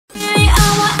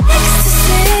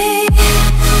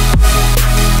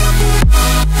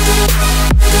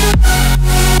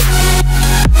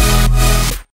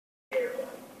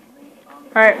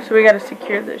Alright, so we gotta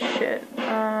secure this shit.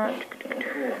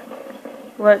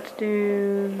 Let's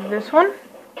do this one.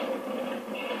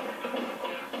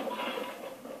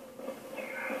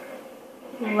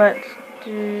 Let's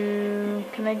do...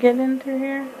 Can I get in through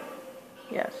here?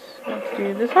 Yes. Let's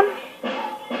do this one.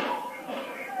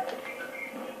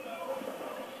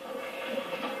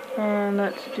 And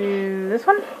let's do this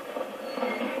one.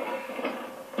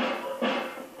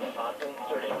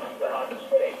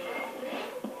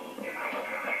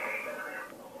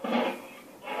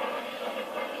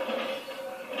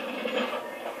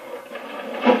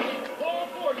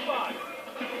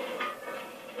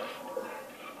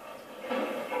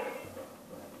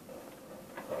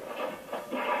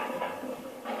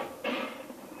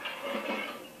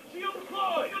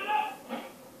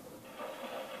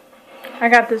 I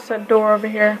got this door over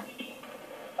here.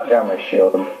 I got my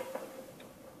shield.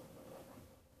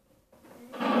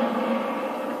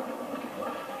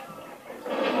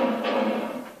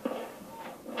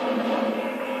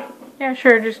 Yeah,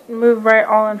 sure, just move right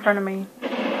all in front of me.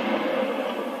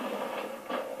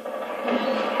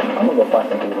 I'm gonna go find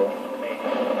some people.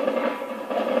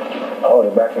 Oh,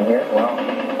 they're back in here? Wow.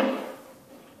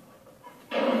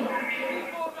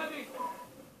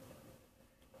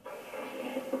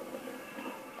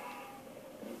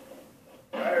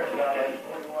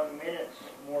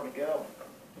 More to go.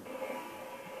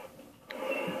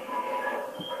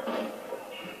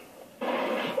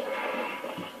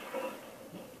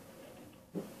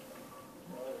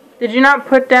 Did you not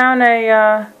put down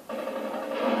a,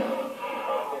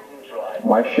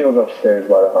 My shield's upstairs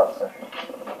by the hostel.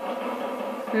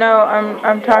 No,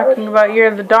 I'm talking about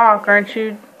you're the doc, aren't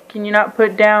you? Can you not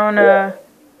put down a...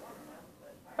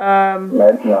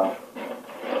 Med? No.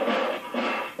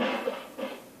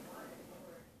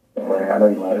 I know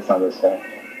you might. It's not this guy.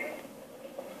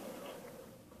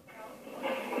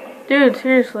 Dude,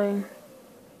 seriously.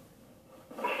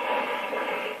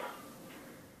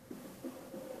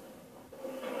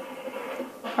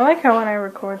 I like how when I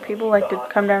record, people like to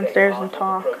come downstairs and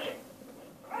talk.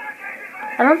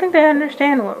 I don't think they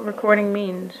understand what recording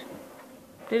means.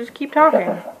 They just keep talking.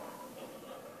 And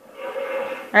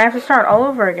I have to start all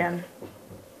over again.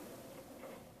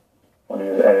 When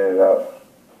you just edit it out.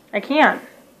 I can't.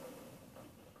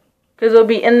 Because it'll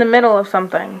be in the middle of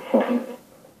something.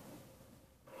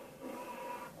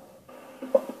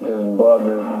 Just bug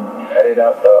and edit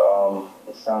out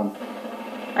the sound.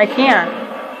 I can't.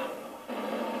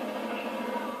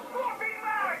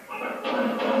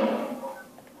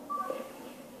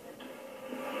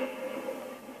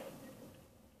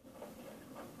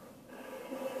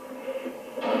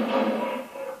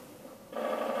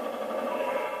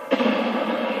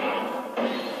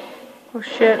 Oh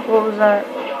shit, what was that?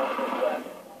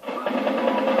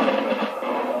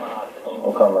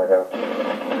 We'll come back up.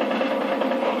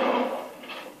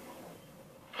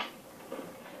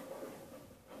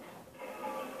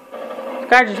 This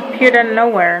guy just appeared out of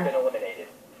nowhere.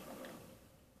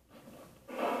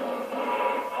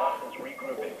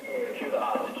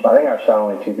 I think I shot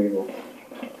only 2 people.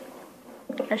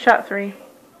 I shot 3.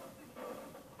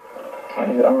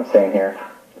 I'm staying here.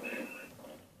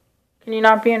 Can you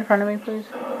not be in front of me, please?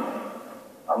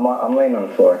 I'm laying on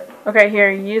the floor. Okay,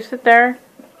 here, you sit there.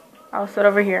 I'll sit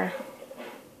over here.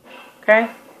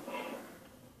 Okay?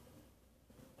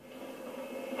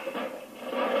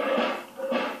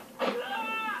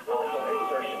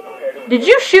 Did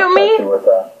you shoot me? With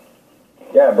that.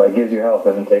 Yeah, but it gives you health,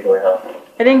 doesn't take away health.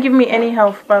 It didn't give me any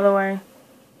health, by the way.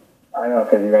 I know,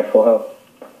 because you got full health.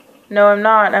 No, I'm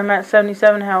not. I'm at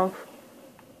 77 health.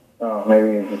 Oh,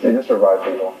 maybe it just revives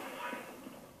people.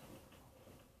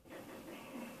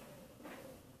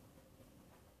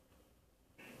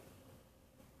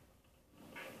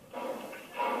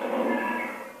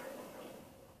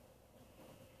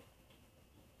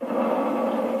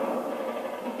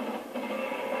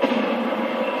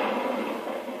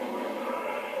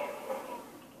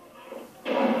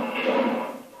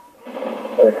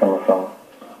 Where are they coming from?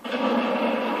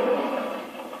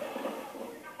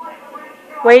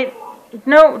 Wait.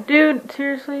 No, dude,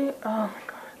 seriously? Oh my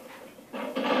god.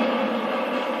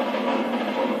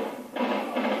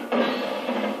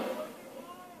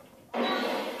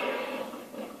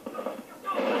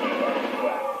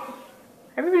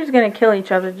 Everybody's gonna kill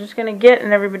each other. Just gonna get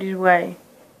in everybody's way.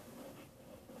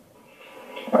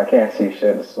 I can't see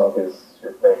shit. The smoke is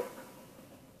thick.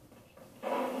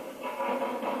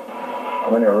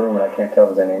 I'm in a room and I can't tell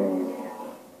if there's any enemies.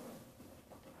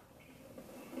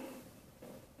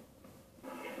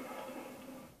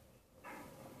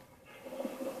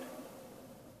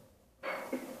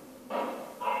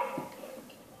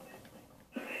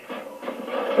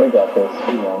 We got this.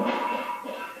 We won.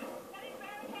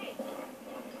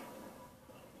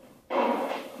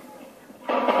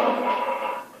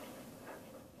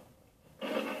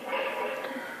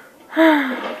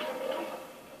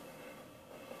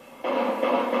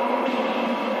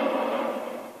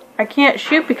 I can't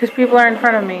shoot because people are in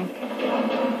front of me.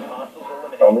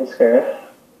 Don't be scared.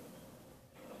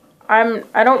 I'm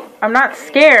not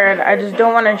scared. I just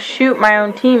don't want to shoot my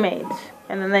own teammates.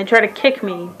 And then they try to kick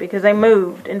me because they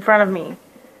moved in front of me.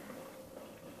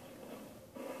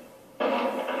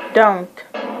 Don't.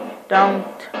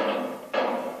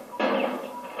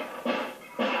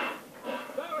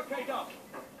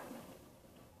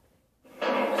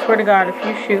 Swear to God, if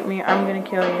you shoot me, I'm gonna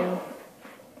kill you.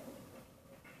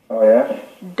 Oh yeah?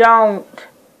 Don't.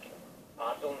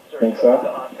 Think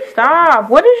so? Stop.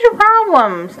 What is your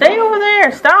problem? Stay over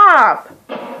there. Stop.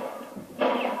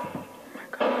 Oh my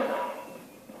God.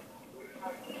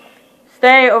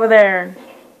 Stay over there.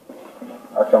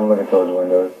 I'll come looking towards the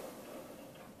windows.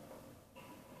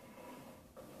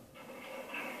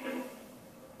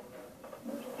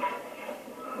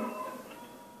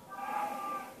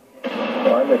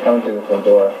 Why are they coming to the front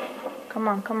door? Come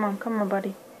on,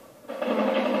 buddy.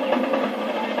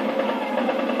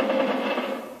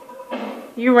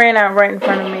 You ran out right in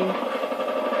front of me.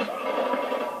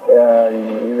 Yeah,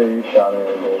 either you shot me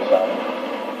or they shot me.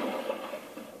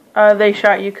 They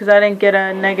shot you because I didn't get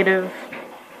a negative.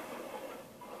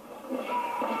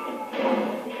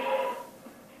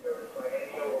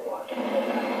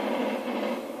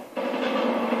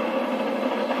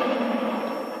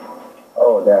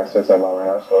 Oh, damn, so it's like my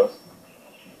round close.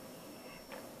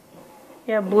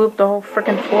 Yeah, blew up the whole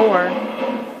freaking floor.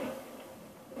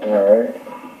 Alright.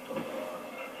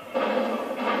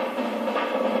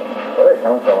 Where are they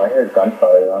coming from? I hear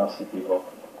gunfire, I don't see people.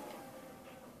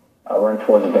 I'll run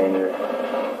towards the danger.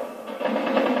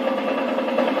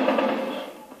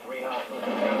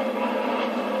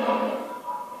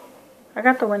 I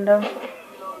got the window.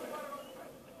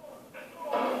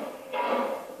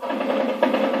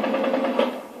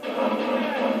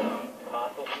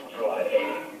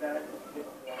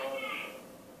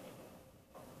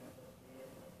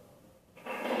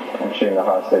 I'm shooting the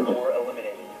hostage.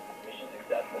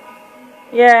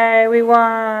 Yay, we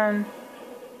won.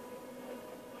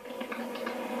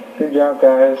 Good job,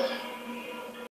 guys.